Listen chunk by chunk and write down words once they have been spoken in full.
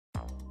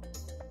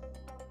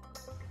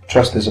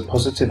Trust is a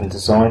positive and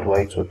desired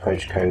way to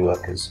approach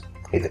co-workers,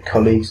 either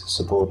colleagues,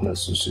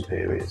 subordinates or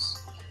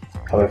superiors.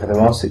 However, there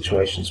are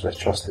situations where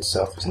trust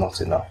itself is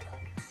not enough.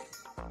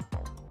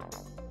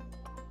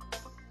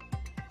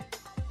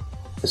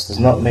 This does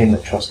not mean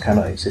that trust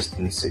cannot exist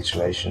in these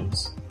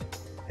situations.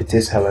 It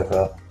is,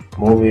 however,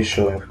 more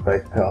reassuring for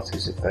both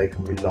parties if they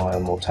can rely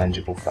on more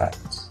tangible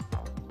facts.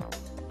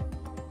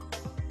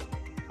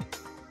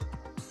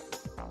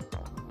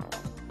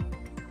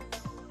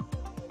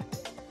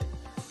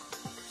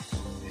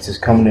 It is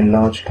common in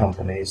large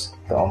companies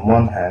that on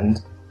one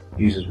hand,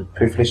 users with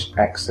privileged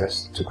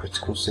access to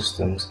critical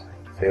systems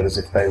feel as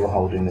if they were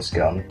holding this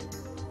gun.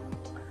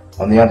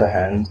 On the other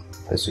hand,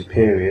 their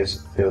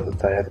superiors feel that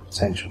they are the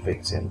potential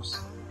victims.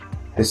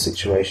 This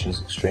situation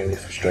is extremely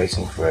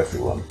frustrating for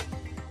everyone.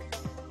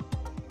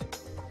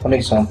 One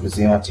example is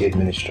the IT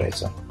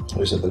administrator,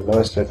 who is at the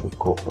lowest level of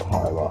corporate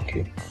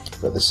hierarchy,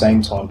 but at the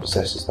same time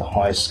possesses the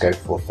highest scope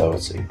for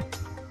authority.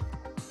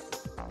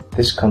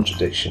 This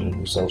contradiction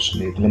results from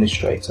the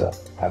administrator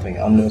having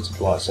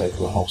unlimited rights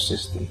over a whole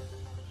system.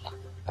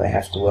 They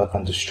have to work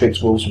under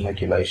strict rules and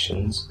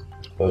regulations,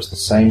 whereas the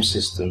same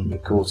system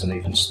records and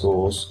even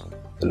stores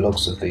the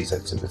logs of these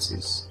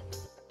activities.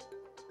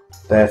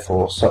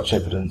 Therefore, such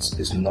evidence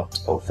is not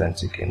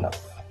authentic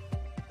enough.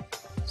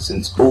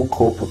 Since all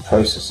corporate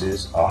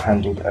processes are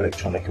handled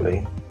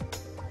electronically,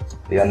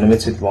 the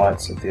unlimited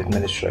rights of the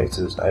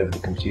administrators over the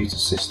computer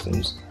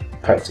systems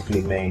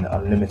practically mean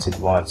unlimited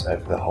rights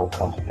over the whole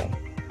company.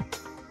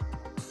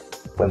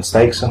 When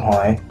stakes are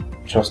high,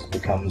 trust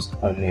becomes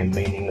only a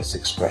meaningless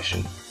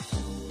expression.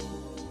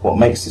 What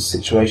makes this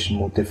situation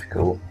more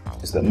difficult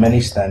is that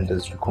many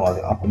standards require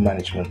the upper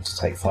management to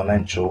take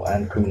financial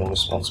and criminal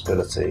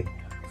responsibility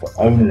for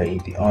only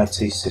the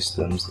IT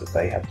systems that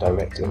they have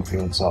direct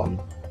influence on,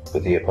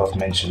 with the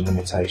above-mentioned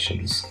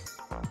limitations.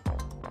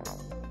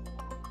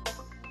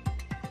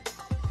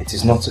 It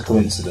is not a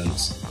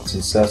coincidence that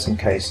in certain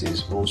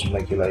cases rules and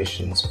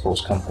regulations force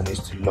companies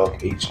to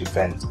log each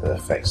event that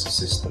affects the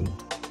system.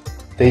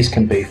 These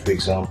can be, for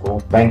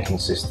example, banking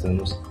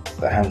systems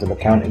that handle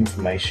account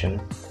information,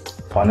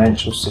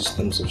 financial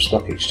systems of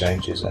stock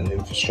exchanges and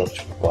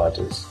infrastructure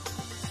providers,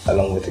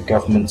 along with the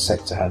government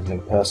sector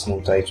handling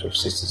personal data of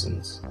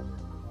citizens.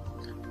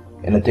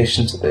 In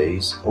addition to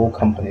these, all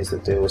companies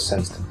that deal with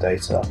sensitive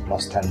data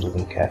must handle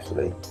them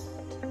carefully.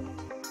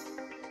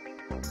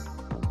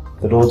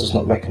 The law does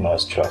not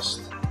recognise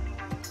trust.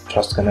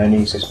 Trust can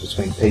only exist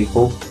between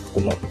people,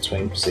 but not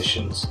between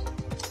positions.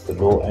 The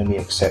law only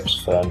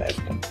accepts firm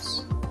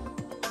evidence.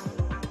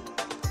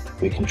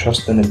 We can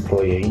trust an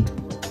employee.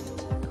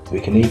 We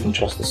can even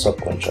trust a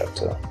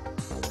subcontractor,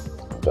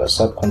 but a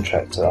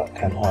subcontractor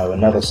can hire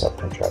another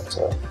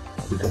subcontractor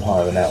who can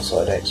hire an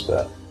outside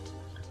expert.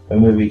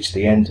 When we reach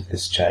the end of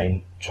this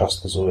chain,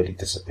 trust has already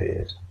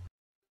disappeared.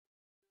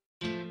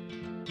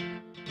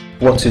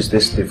 What is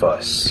this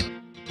device?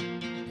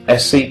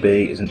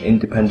 SCB is an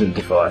independent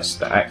device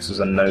that acts as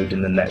a node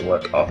in the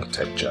network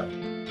architecture.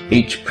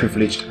 Each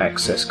privileged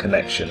access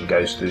connection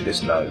goes through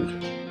this node.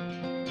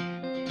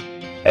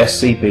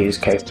 SCB is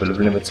capable of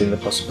limiting the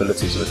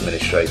possibilities of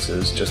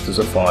administrators just as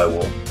a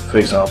firewall. For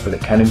example,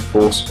 it can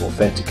enforce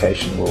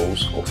authentication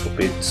rules or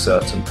forbid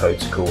certain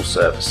protocol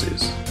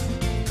services.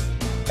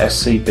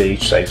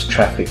 SCB saves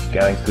traffic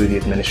going through the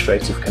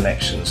administrative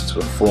connections to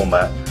a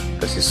format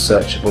that is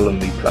searchable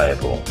and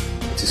replayable.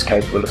 It is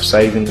capable of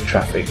saving the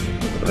traffic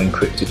of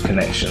encrypted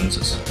connections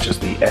such as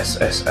the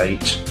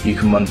SSH. You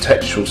can run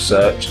textual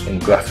search in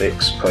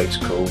graphics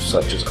protocols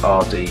such as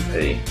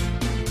RDP.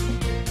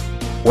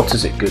 What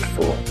is it good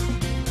for?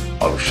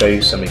 I will show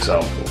you some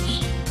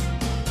examples.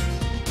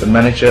 The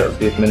manager of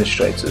the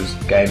administrators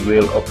gain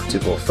real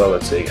operative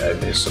authority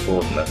over his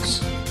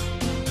subordinates.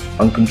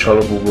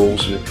 Uncontrollable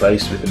rules are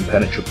replaced with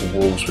impenetrable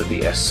walls with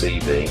the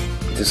SCB.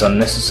 It is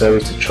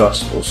unnecessary to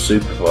trust or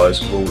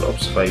supervise rule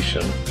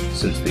observation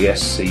since the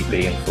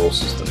SCB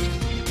enforces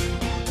them.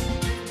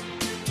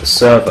 The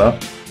server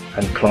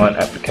and client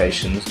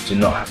applications do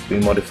not have to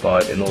be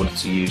modified in order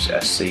to use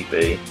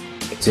SCB.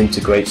 It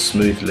integrates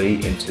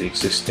smoothly into the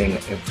existing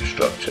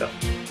infrastructure.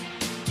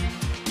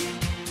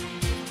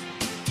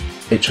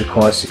 It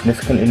requires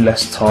significantly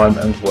less time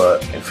and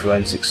work in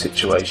forensic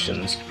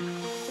situations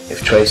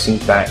if tracing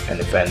back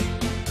an event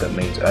that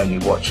means only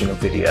watching a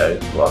video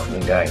rather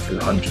than going through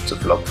hundreds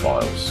of log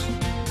files.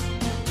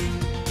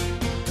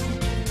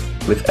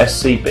 With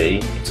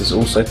SCB, it is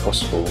also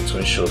possible to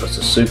ensure that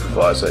a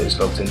supervisor is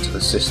logged into the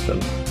system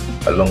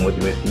along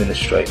with the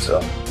administrator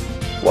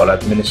while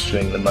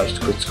administering the most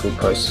critical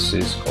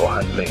processes or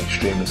handling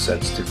extremely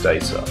sensitive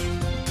data.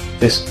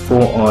 This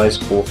four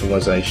eyes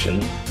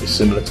authorization is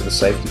similar to the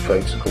safety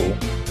protocol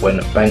when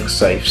bank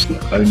safes can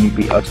only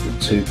be opened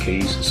with two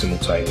keys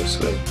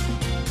simultaneously.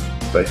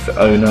 Both the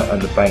owner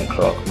and the bank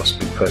clerk must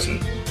be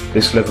present.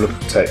 This level of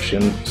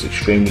protection is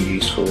extremely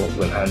useful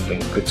when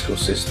handling critical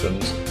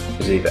systems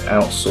is either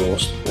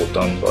outsourced or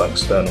done by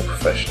external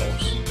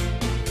professionals.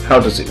 How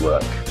does it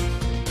work?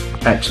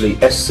 Actually,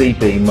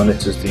 SCB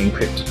monitors the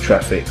encrypted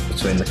traffic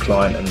between the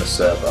client and the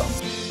server.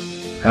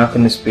 How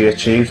can this be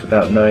achieved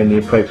without knowing the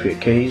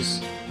appropriate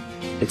keys?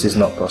 It is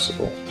not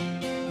possible.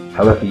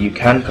 However, you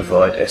can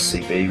provide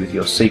SCB with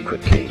your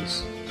secret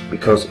keys,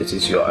 because it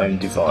is your own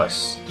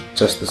device,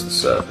 just as the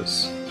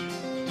servers.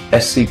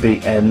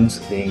 SCB ends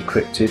the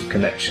encrypted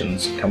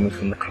connections coming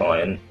from the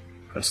client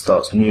and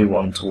starts new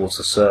one towards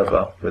the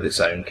server with its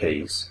own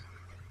keys.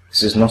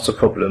 This is not a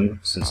problem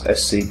since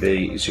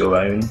SCB is your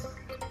own,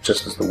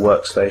 just as the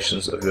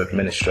workstations of your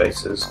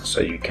administrators,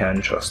 so you can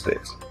trust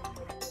it.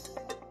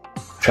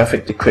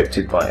 Traffic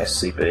decrypted by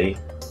SCB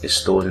is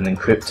stored in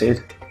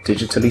encrypted,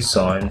 digitally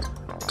signed,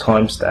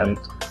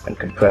 time-stamped and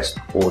compressed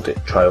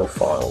audit trail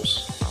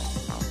files.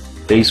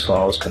 These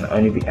files can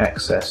only be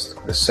accessed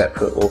with a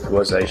separate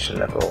authorization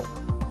level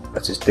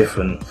that is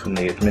different from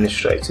the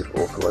administrative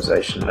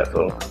authorization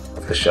level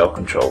of the shell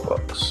control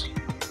box.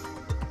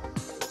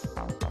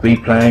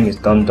 Replaying is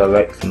done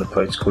direct from the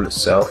protocol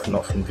itself,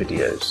 not from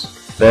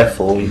videos.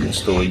 Therefore, you can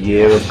store a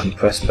year of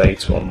compressed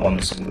data on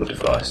one single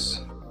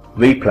device.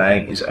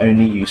 Replaying is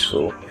only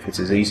useful if it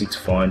is easy to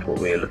find what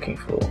we are looking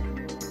for.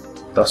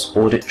 Thus,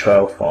 audit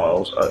trail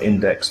files are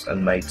indexed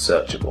and made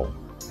searchable.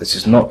 This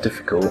is not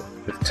difficult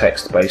with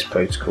text-based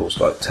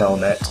protocols like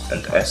Telnet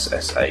and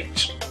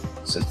SSH,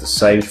 since the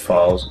saved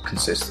files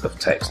consist of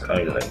text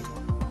only.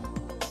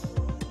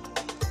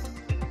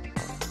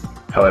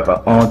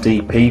 However,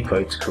 RDP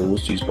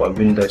protocols used by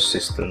Windows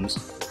systems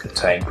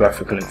contain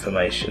graphical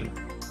information.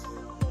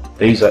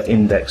 These are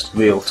indexed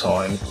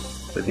real-time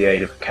with the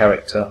aid of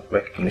character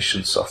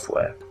recognition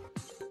software.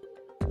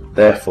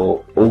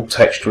 Therefore, all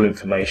textual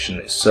information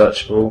is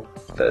searchable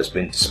that has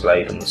been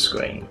displayed on the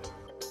screen.